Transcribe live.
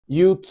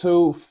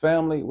YouTube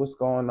family, what's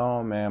going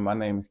on, man? My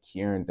name is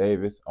Kieran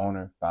Davis,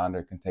 owner, founder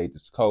of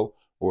Contagious Co,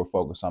 where we're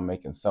focused on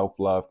making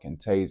self-love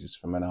contagious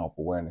for mental health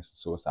awareness and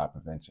suicide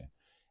prevention.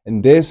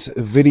 In this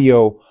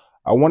video,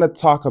 I want to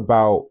talk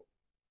about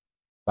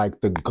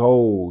like the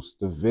goals,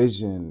 the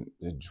vision,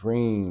 the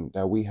dream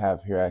that we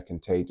have here at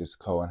Contagious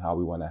Co and how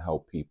we want to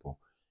help people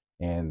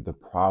and the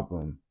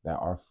problem that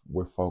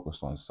we're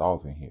focused on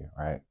solving here,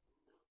 right?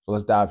 So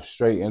let's dive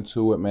straight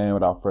into it, man,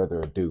 without further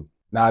ado.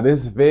 Now,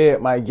 this vid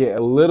might get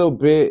a little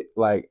bit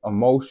like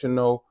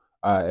emotional.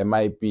 It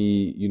might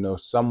be,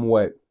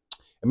 somewhat,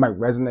 it might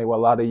resonate with a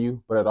lot of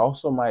you, but it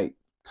also might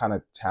kind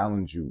of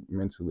challenge you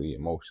mentally,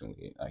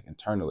 emotionally, like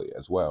internally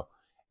as well.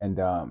 And,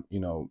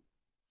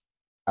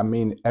 I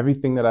mean,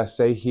 everything that I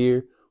say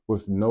here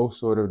with no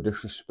sort of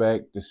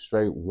disrespect, just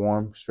straight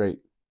warm, straight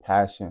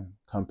passion,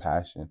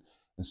 compassion,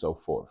 and so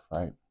forth,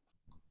 right?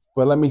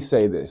 But let me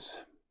say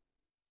this.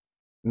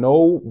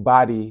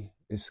 Nobody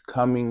is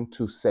coming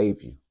to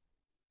save you.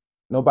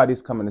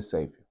 Nobody's coming to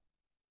save you.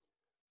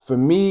 For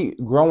me,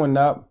 growing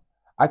up,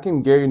 I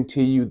can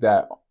guarantee you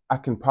that I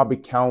can probably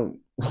count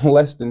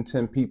less than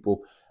 10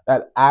 people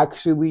that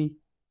actually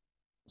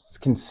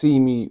can see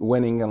me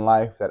winning in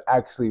life, that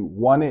actually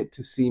wanted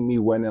to see me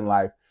win in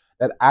life,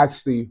 that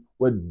actually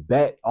would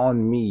bet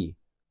on me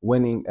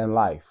winning in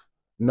life.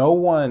 No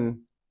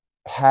one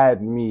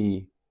had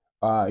me,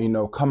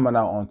 coming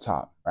out on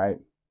top, right?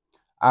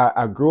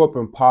 I grew up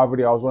in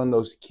poverty. I was one of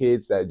those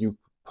kids that you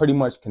pretty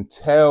much can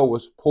tell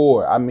was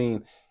poor. I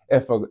mean,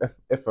 if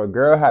a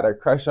girl had a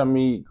crush on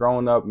me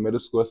growing up, middle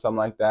school or something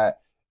like that,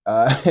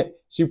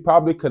 she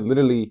probably could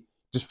literally,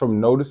 just from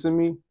noticing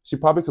me, she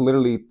probably could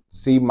literally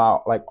see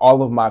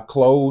all of my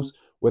clothes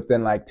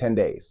within like 10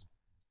 days,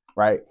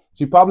 right?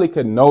 She probably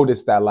could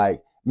notice that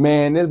like,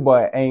 man, this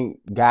boy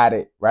ain't got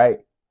it, right?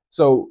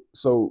 So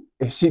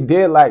if she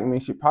did like me,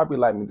 she probably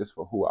liked me just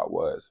for who I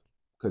was,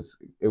 because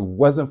it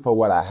wasn't for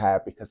what I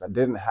had, because I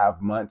didn't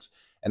have much.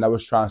 And I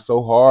was trying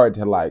so hard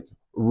to like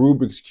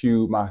Rubik's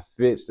Cube my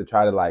fits to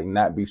try to like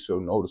not be so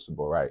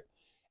noticeable, right?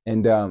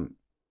 And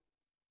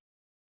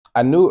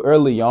I knew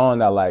early on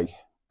that like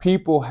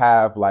people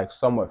have like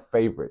somewhat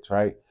favorites,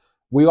 right?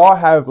 We all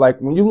have, like,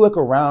 when you look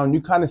around,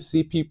 you kind of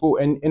see people,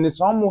 and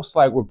it's almost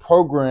like we're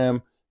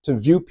programmed to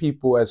view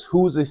people as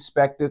who's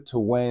expected to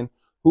win,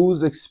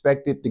 who's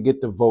expected to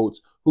get the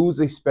votes, who's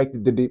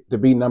expected to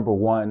be number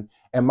one.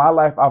 In my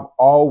life, I've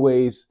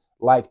always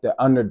liked the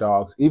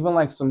underdogs. Even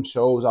like some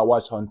shows I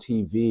watch on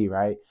TV,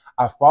 right?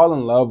 I fall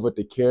in love with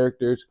the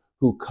characters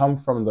who come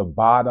from the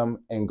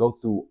bottom and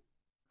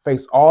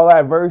face all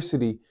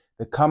adversity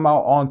to come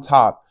out on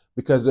top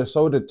because they're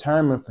so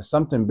determined for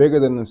something bigger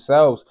than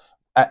themselves.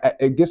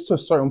 It gets to a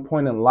certain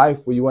point in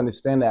life where you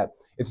understand that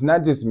it's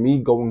not just me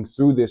going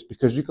through this,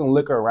 because you can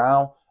look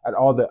around at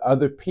all the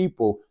other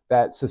people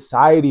that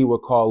society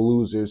would call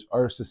losers,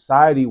 or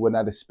society would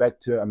not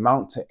expect to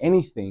amount to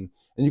anything.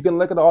 And you can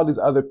look at all these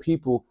other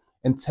people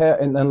and tell,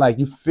 and then like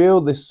you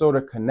feel this sort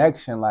of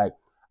connection. Like,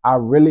 I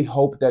really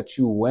hope that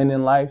you win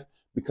in life,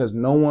 because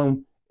no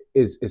one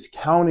is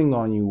counting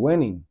on you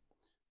winning.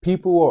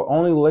 People are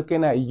only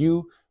looking at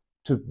you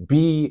to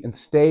be and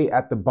stay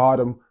at the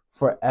bottom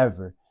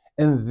forever.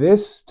 And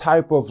this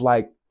type of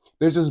like,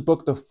 there's this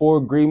book, The Four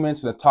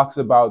Agreements, and it talks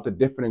about the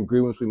different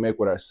agreements we make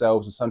with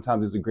ourselves. And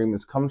sometimes these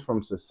agreements comes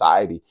from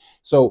society.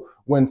 So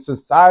when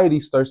society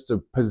starts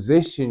to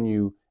position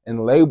you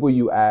and label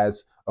you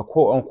as a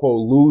quote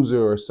unquote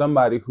loser, or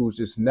somebody who's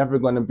just never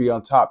going to be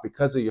on top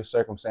because of your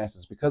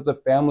circumstances, because of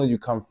the family you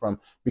come from,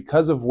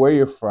 because of where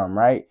you're from,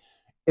 right?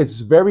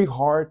 It's very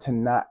hard to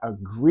not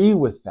agree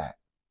with that.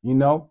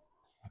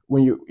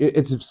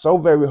 It's so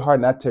very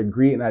hard not to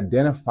agree and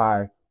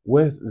identify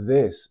with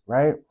this,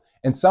 right?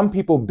 And some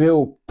people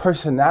build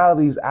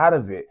personalities out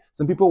of it.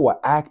 Some people will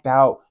act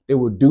out, they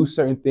will do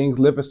certain things,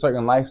 live a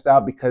certain lifestyle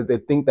because they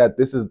think that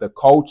this is the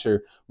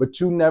culture, but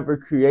you never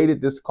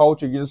created this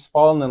culture. You're just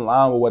falling in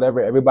line with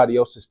whatever everybody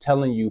else is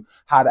telling you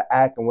how to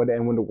act, and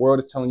when the world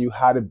is telling you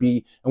how to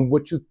be, and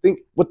what you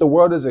think, what the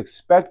world is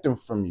expecting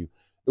from you.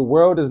 The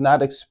world is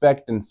not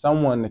expecting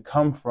someone to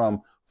come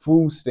from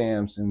food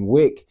stamps and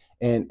WIC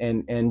and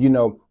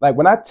like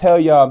when I tell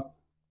y'all,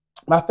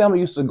 my family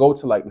used to go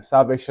to like the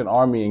Salvation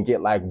Army and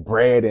get like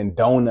bread and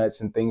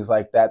donuts and things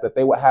like that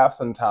they would have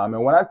sometime.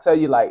 And when I tell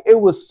you, like, it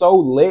was so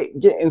lit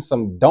getting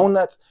some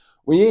donuts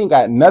when you ain't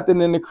got nothing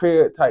in the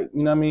crib type,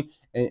 you know what I mean?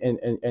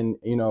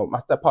 And my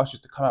stepfather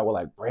used to come out with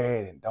like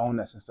bread and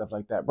donuts and stuff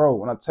like that, bro.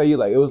 When I tell you,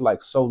 like, it was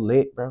like so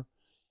lit, bro.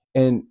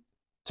 And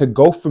to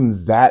go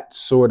from that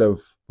sort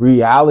of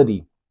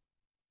reality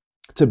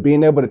to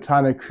being able to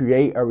try to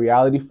create a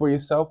reality for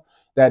yourself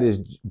that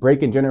is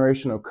breaking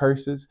generational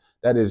curses,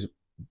 that is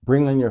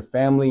bringing your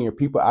family and your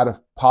people out of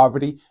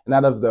poverty and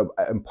out of the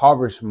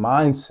impoverished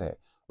mindset.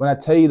 When I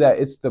tell you that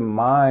it's the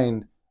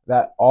mind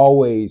that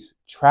always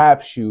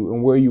traps you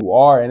and where you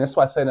are. And that's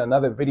why I said in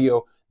another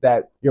video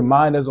that your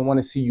mind doesn't want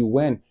to see you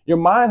win. Your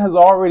mind has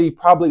already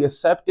probably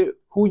accepted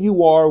who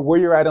you are, where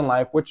you're at in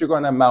life, what you're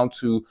going to amount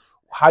to,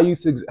 how you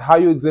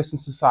exist in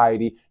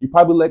society. You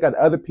probably look at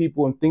other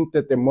people and think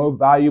that they're more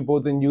valuable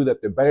than you,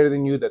 that they're better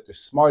than you, that they're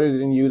smarter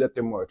than you, that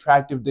they're more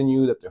attractive than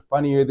you, that they're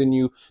funnier than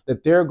you,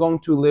 that they're going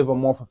to live a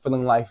more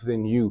fulfilling life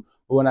than you.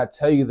 But when I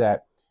tell you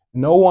that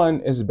no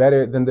one is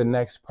better than the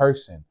next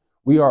person,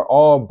 we are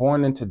all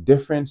born into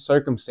different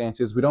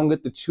circumstances. We don't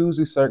get to choose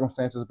these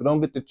circumstances. We don't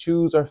get to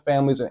choose our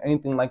families or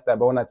anything like that.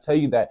 But when I tell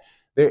you that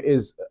there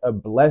is a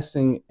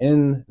blessing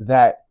in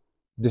that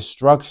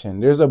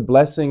destruction, there's a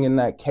blessing in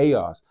that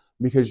chaos,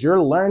 because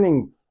you're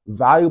learning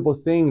valuable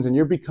things and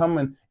you're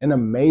becoming an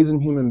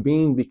amazing human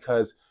being.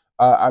 Because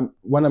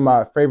one of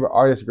my favorite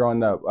artists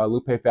growing up,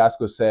 Lupe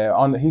Fiasco, said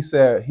he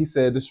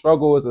said the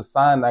struggle is a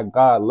sign that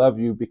God love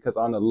you, because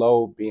on the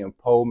low, being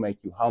poor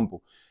make you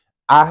humble.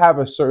 I have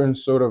a certain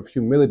sort of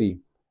humility,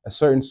 a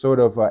certain sort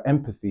of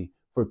empathy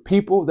for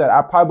people that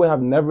I probably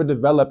have never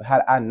developed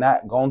had I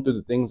not gone through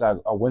the things I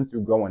went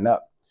through growing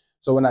up.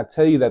 So when I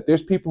tell you that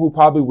there's people who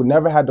probably would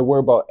never had to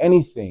worry about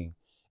anything,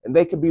 and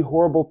they could be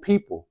horrible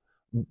people,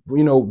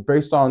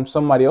 based on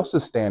somebody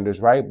else's standards,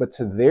 right? But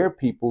to their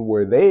people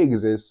where they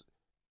exist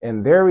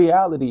in their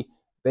reality,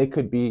 they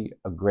could be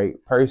a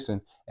great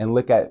person, and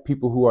look at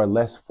people who are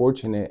less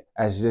fortunate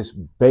as just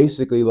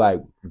basically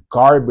like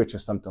garbage or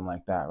something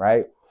like that,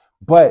 right?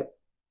 But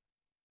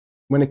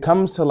when it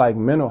comes to like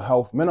mental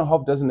health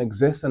doesn't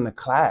exist in the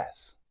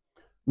class.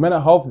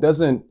 Mental health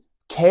doesn't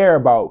care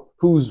about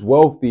who's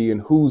wealthy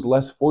and who's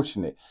less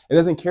fortunate. It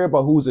doesn't care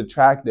about who's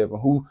attractive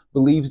and who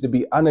believes to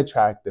be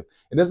unattractive.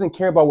 It doesn't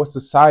care about what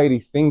society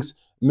thinks.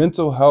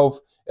 Mental health,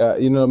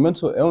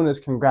 mental illness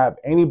can grab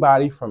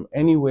anybody from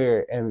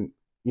anywhere and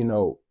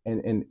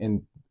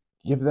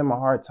give them a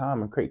hard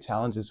time and create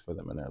challenges for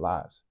them in their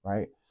lives,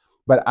 right?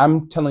 But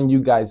I'm telling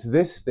you guys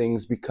these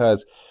things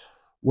because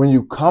when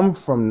you come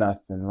from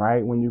nothing,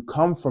 right? When you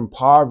come from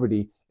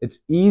poverty,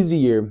 it's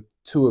easier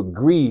to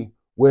agree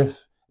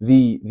with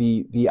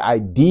the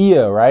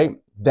idea, right,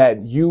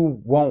 that you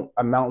won't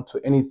amount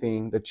to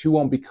anything, that you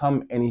won't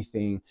become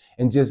anything,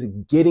 and just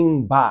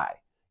getting by.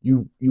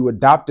 You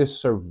adopt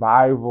this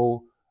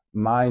survival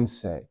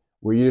mindset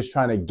where you're just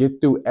trying to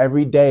get through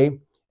every day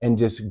and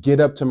just get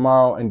up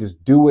tomorrow and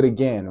just do it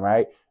again,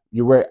 right?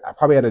 You're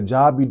probably at a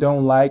job you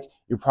don't like.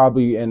 You're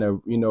probably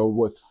in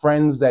with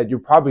friends that you're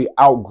probably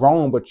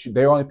outgrown, but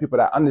they're only people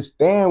that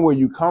understand where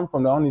you come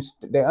from.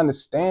 They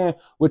understand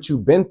what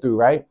you've been through,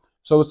 right?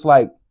 So it's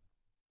like,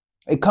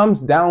 it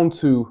comes down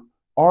to,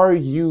 are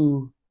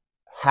you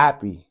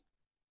happy?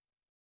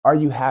 Are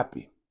you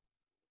happy?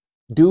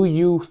 Do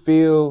you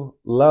feel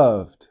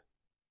loved?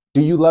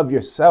 Do you love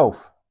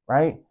yourself,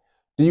 right?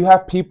 Do you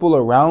have people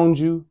around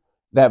you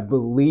that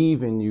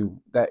believe in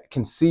you, that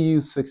can see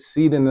you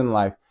succeeding in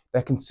life,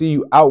 that can see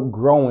you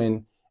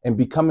outgrowing and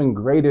becoming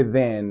greater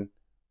than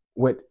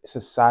what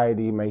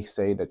society may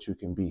say that you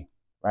can be,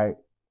 right?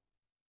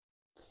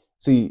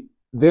 See,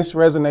 this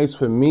resonates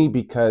with me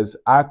because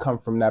I come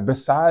from that.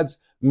 Besides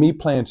me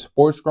playing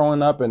sports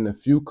growing up and a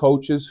few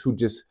coaches who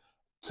just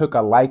took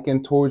a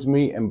liking towards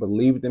me and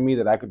believed in me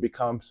that I could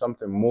become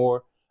something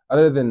more,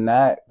 other than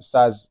that,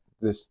 besides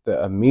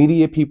the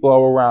immediate people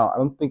around, I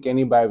don't think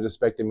anybody was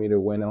expecting me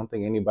to win. I don't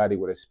think anybody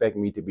would expect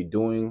me to be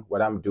doing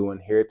what I'm doing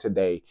here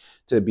today,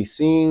 to be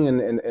seeing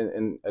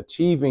and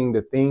achieving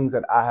the things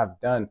that I have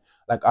done.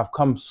 Like, I've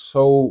come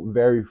so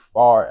very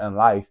far in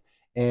life.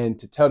 And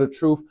to tell the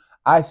truth,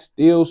 I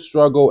still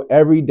struggle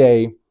every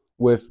day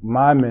with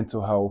my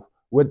mental health,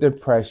 with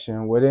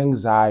depression, with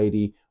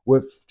anxiety,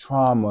 with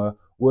trauma,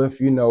 with,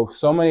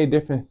 so many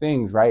different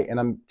things, right? And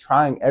I'm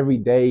trying every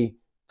day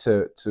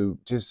to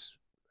just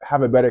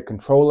have a better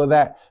control of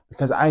that,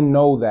 because I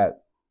know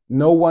that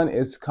no one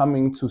is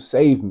coming to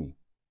save me.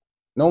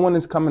 No one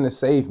is coming to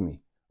save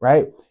me,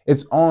 right?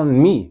 It's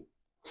on me.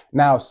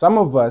 Now, some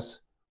of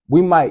us,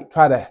 we might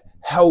try to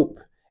help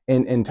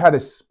and try to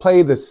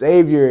play the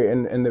savior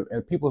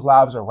in people's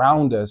lives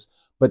around us.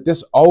 But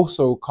this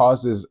also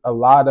causes a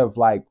lot of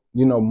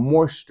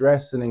more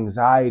stress and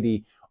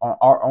anxiety on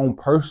our own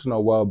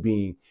personal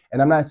well-being.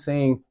 And I'm not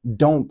saying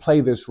don't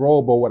play this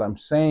role, but what I'm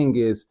saying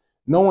is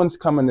no one's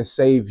coming to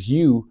save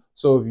you.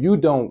 So if you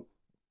don't,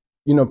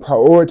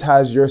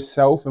 prioritize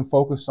yourself and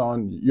focus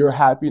on your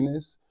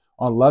happiness,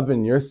 on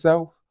loving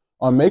yourself,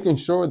 on making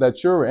sure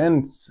that you're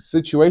in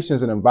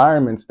situations and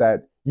environments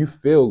that you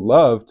feel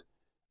loved,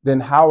 then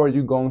how are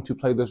you going to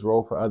play this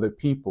role for other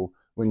people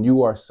when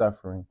you are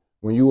suffering,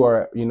 when you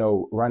are,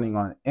 running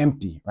on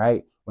empty,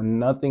 right? When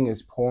nothing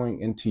is pouring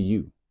into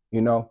you,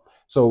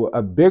 So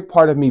a big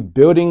part of me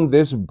building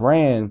this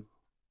brand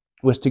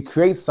was to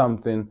create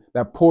something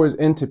that pours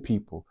into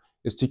people,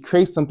 is to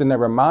create something that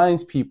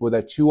reminds people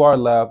that you are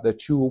loved,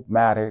 that you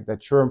matter,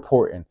 that you're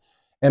important.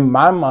 In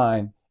my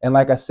mind, and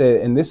like I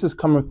said, and this is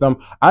coming from,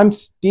 I'm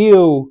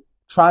still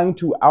trying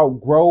to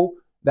outgrow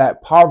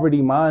that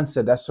poverty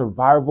mindset, that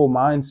survival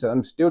mindset.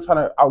 I'm still trying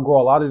to outgrow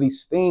a lot of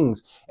these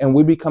things. And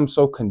we become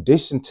so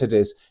conditioned to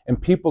this,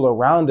 and people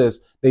around us,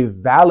 they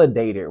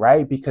validate it,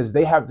 right? Because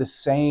they have the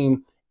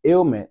same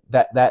ailment,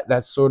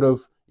 that sort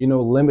of,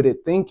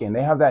 limited thinking.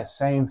 They have that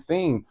same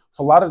thing.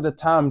 So a lot of the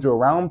times you're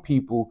around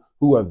people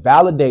who are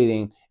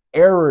validating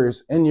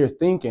errors in your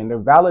thinking. They're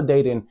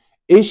validating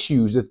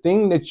issues, the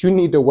thing that you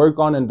need to work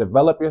on and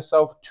develop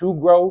yourself to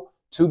grow,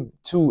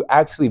 to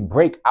actually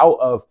break out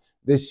of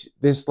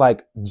this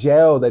like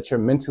jail that you're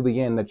mentally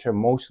in, that you're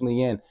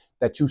emotionally in,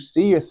 that you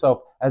see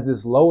yourself as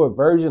this lower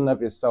version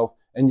of yourself,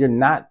 and you're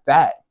not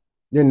that.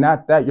 You're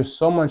not that. You're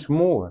so much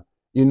more,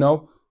 you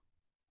know?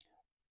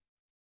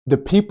 The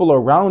people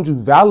around you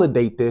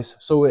validate this,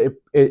 so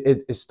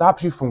it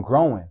stops you from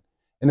growing.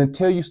 And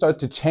until you start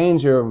to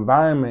change your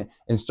environment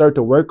and start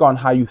to work on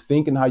how you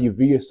think and how you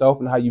view yourself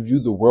and how you view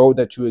the world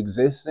that you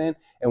exist in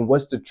and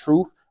what's the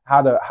truth,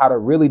 how to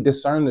really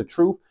discern the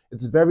truth,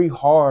 it's very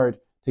hard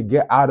to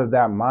get out of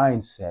that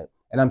mindset.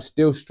 And I'm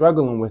still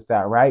struggling with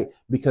that, right?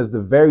 Because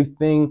the very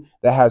thing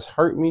that has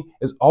hurt me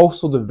is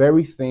also the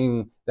very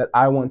thing that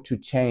I want to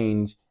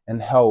change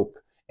and help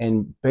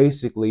and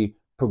basically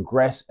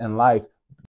progress in life